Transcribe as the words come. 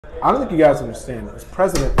I don't think you guys understand. As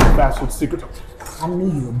president of Fast Food Secret, I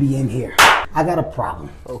knew you would be in here. I got a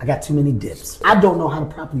problem. I got too many dips. I don't know how to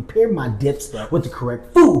properly pair my dips with the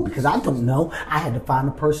correct food because I don't know. I had to find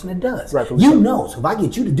a person that does. Right, you know, so if I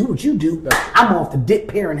get you to do what you do, I'm off the dip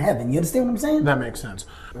pair in heaven. You understand what I'm saying? that makes sense.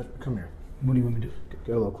 Come here. What do you want me to do?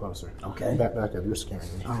 Get a little closer. Okay. Back up. You're scaring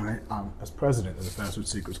me. All right. As president of the Fast Food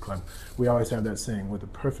Secrets Club, we always have that saying, where the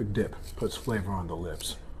perfect dip puts flavor on the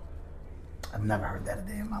lips. I've never heard that a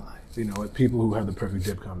day in my life. You know, people who have the perfect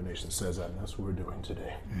dip combination says that, and that's what we're doing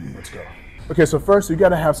today. Let's go. Okay, so first you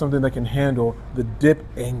gotta have something that can handle the dip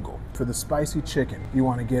angle. For the spicy chicken, you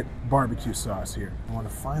wanna get barbecue sauce here. You wanna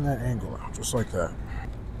find that angle out, just like that.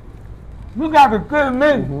 You gotta be kidding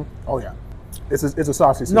me. Oh yeah. It's a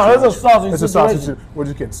sausage situation. No, it's a sausage It's a situation. sausage. We're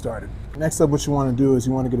just getting started. Next up, what you want to do is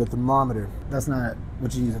you want to get a thermometer. That's not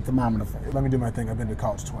what you use a thermometer for. Let me do my thing. I've been to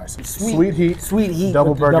college twice. Sweet heat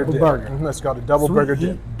double with the burger double dip. burger. Let's go to double burger Sweet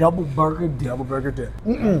dip. heat, double burger dip. Double burger dip.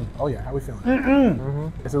 Oh yeah, how we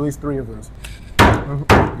feeling? It's at least 3 of those.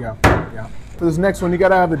 Yeah. For this next one, you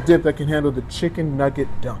gotta have a dip that can handle the chicken nugget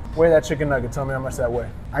dunk. Weigh that chicken nugget. Tell me how much that weigh.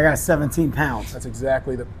 I got 17 pounds. That's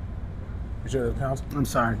exactly the. You sure the pounds? I'm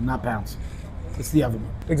sorry, not pounds. It's the other one.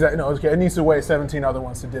 Exactly. No, okay. It needs to weigh 17 other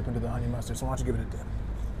ones to dip into the honey mustard. So why don't you give it a dip?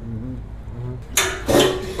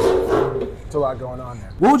 It's a lot going on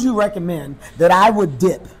there. What would you recommend that I would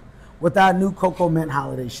dip with our new Cocoa Mint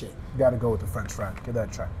holiday shake? You gotta go with the French fry. Give that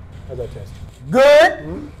a try. How's that taste?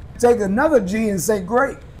 Good. Take another G and say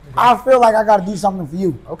great. I feel like I gotta do something for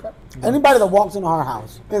you. Okay. Anybody that walks into our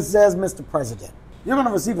house, it says Mr. President. You're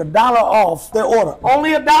gonna receive $1 off their order.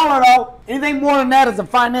 Only $1 though. Anything more than that is a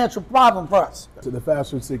financial problem for us. So the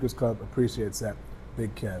Fast Food Secrets Club appreciates that.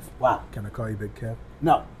 Big Kev. Wow. Can I call you Big Kev?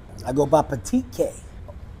 No, I go by Petite K.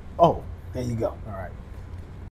 Oh, There you go. all right.